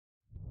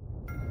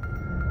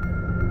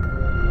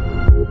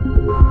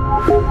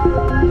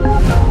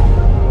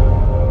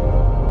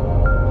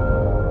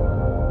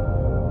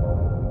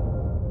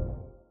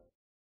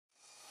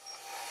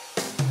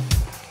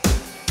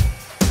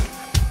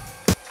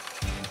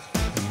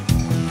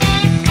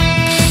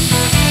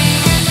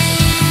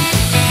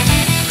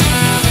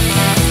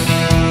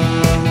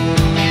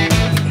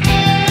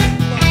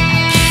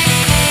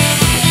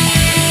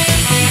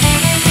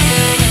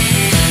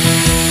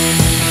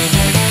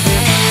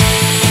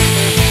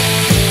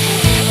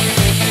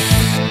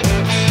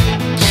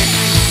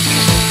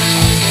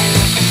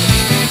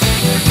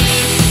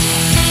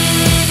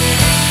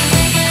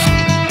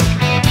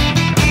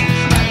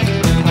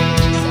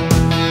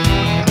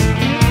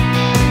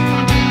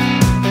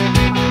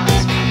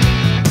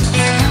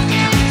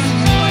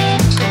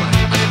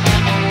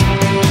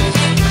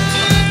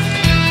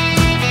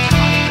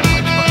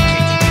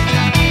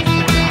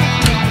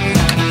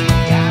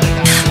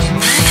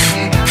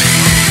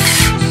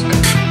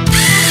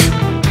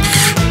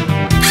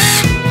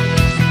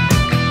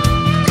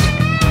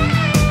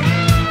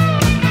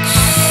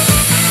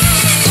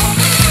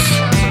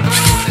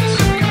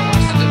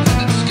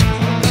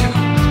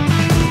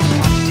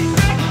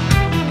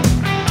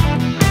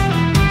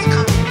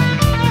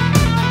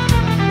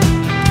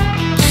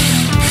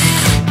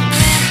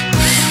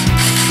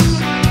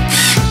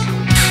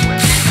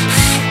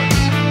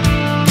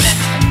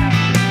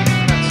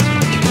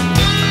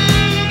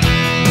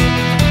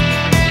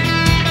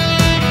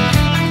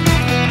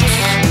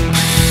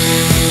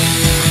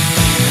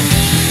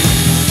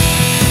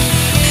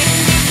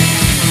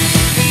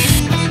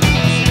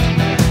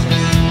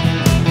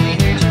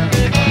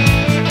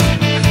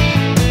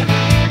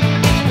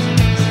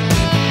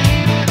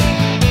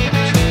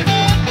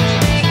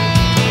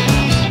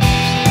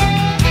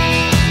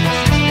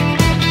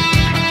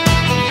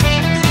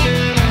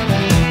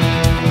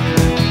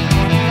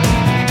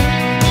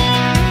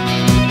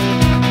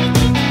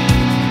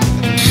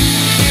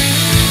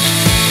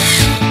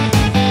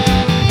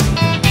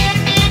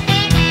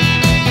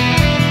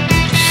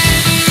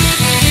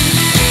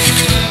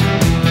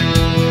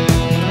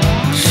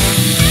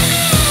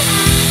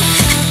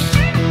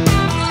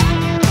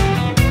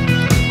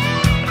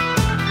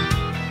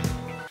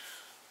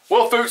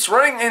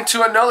running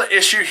into another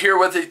issue here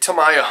with the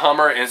Tamiya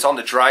Hummer, and it's on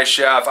the dry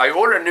shaft. I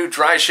ordered a new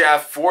dry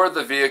shaft for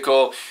the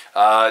vehicle,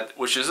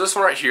 which is this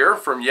one right here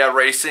from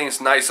YeahRacing.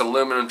 It's a nice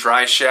aluminum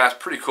dry shaft,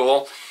 pretty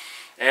cool.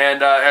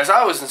 And as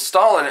I was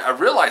installing it, I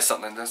realized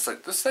something. It's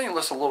like, this thing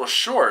looks a little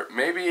short.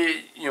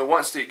 Maybe, you know,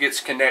 once it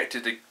gets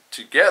connected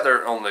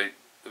together on the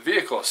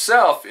vehicle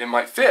itself, it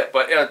might fit,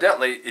 but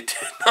evidently it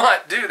did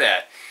not do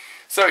that.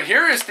 So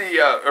here is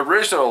the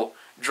original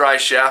dry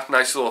shaft,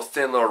 nice little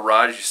thin little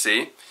rod, as you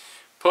see.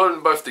 Put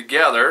them both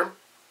together,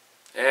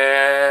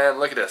 and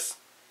look at this.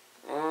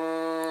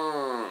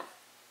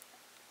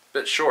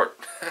 Bit short.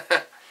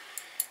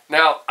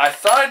 Now, I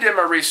thought I did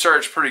my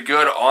research pretty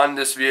good on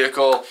this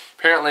vehicle.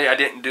 Apparently, I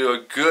didn't do a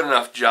good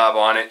enough job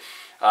on it.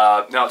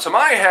 Now,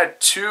 Tamiya had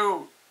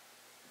two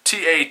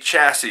TA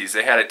chassis.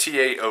 They had a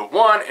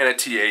TA01 and a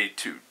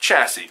TA2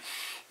 chassis.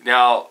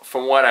 Now,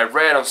 from what I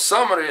read on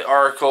some of the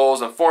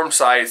articles and forum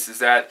sites, is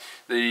that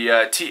the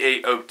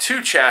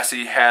TA02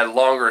 chassis had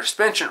longer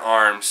suspension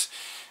arms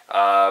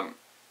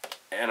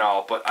and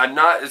all, but I'm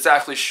not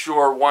exactly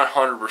sure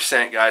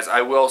 100%, guys.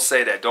 I will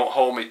say that. Don't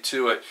hold me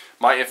to it.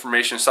 My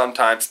information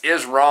sometimes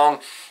is wrong.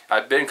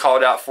 I've been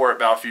called out for it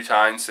about a few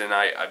times, and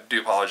I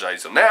do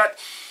apologize on that.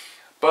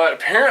 But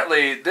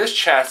apparently, this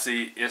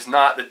chassis is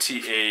not the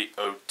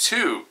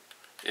TA02.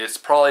 It's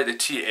probably the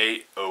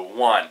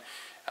TA01.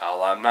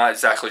 I'm not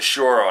exactly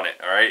sure on it,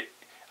 alright?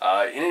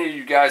 Any of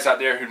you guys out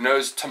there who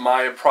knows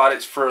Tamiya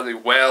products fairly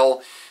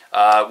well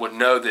would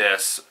know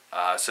this.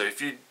 So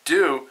if you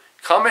do,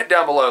 comment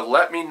down below.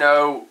 Let me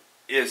know,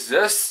 is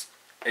this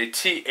a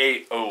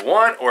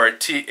TA01 or a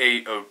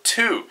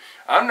TA02?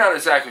 I'm not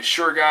exactly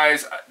sure,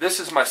 guys. This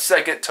is my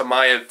second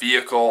Tamiya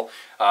vehicle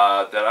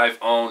that I've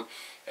owned,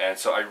 and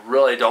so I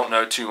really don't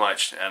know too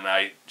much. And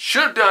I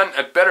should have done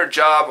a better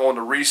job on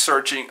the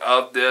researching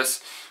of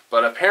this.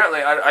 But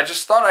apparently, I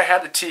just thought I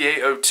had the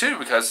TA02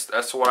 because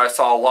that's what I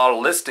saw a lot of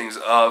listings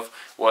of,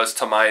 was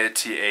Tamiya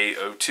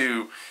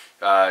TA02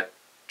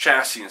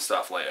 chassis and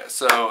stuff like that.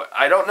 So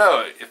I don't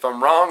know if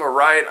I'm wrong or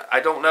right. I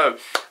don't know.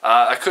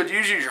 I could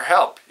use your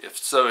help.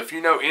 If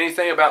you know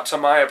anything about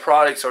Tamiya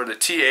products or the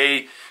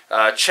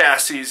TA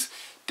chassis,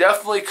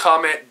 definitely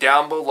comment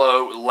down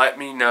below. Let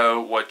me know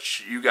what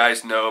you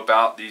guys know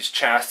about these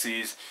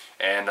chassis,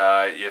 and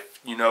if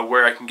you know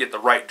where I can get the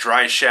right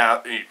dry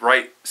shaft,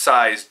 right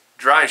size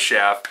dry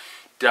shaft,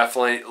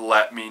 definitely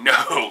let me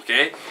know,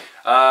 okay?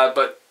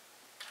 But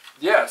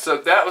yeah, so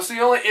that was the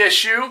only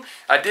issue.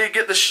 I did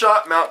get the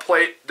shock mount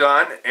plate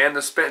done and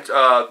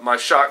the my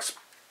shocks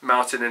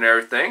mounted and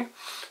everything,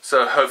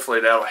 so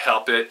hopefully that'll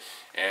help it.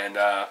 And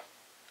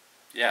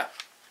yeah,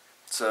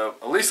 so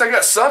at least I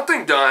got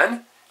something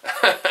done.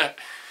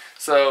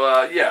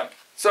 So yeah,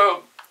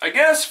 so I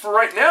guess for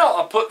right now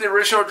I'll put the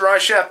original dry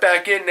shaft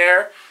back in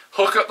there,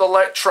 hook up the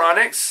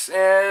electronics,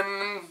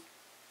 and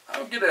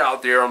I'll get it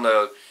out there on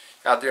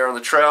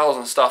the trails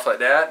and stuff like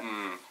that,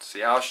 and see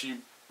how she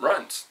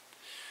runs.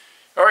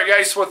 Alright,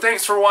 guys, well,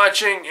 thanks for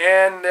watching,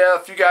 and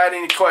if you got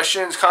any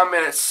questions,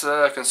 comments,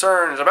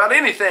 concerns about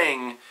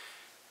anything,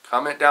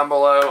 comment down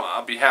below.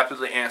 I'll be happy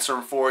to answer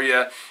them for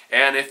you.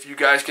 And if you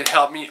guys could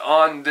help me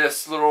on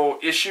this little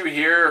issue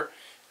here,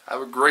 I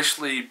would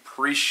graciously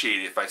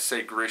appreciate it. If I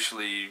say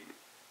graciously,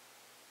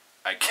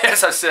 I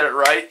guess I said it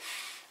right.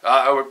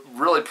 I would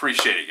really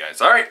appreciate it,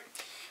 guys. Alright.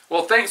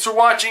 Well, thanks for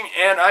watching,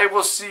 and I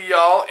will see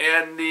y'all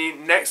in the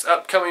next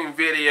upcoming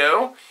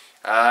video.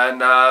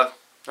 And,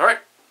 alright.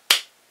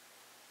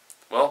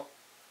 Well,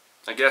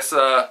 I guess,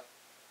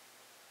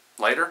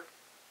 later.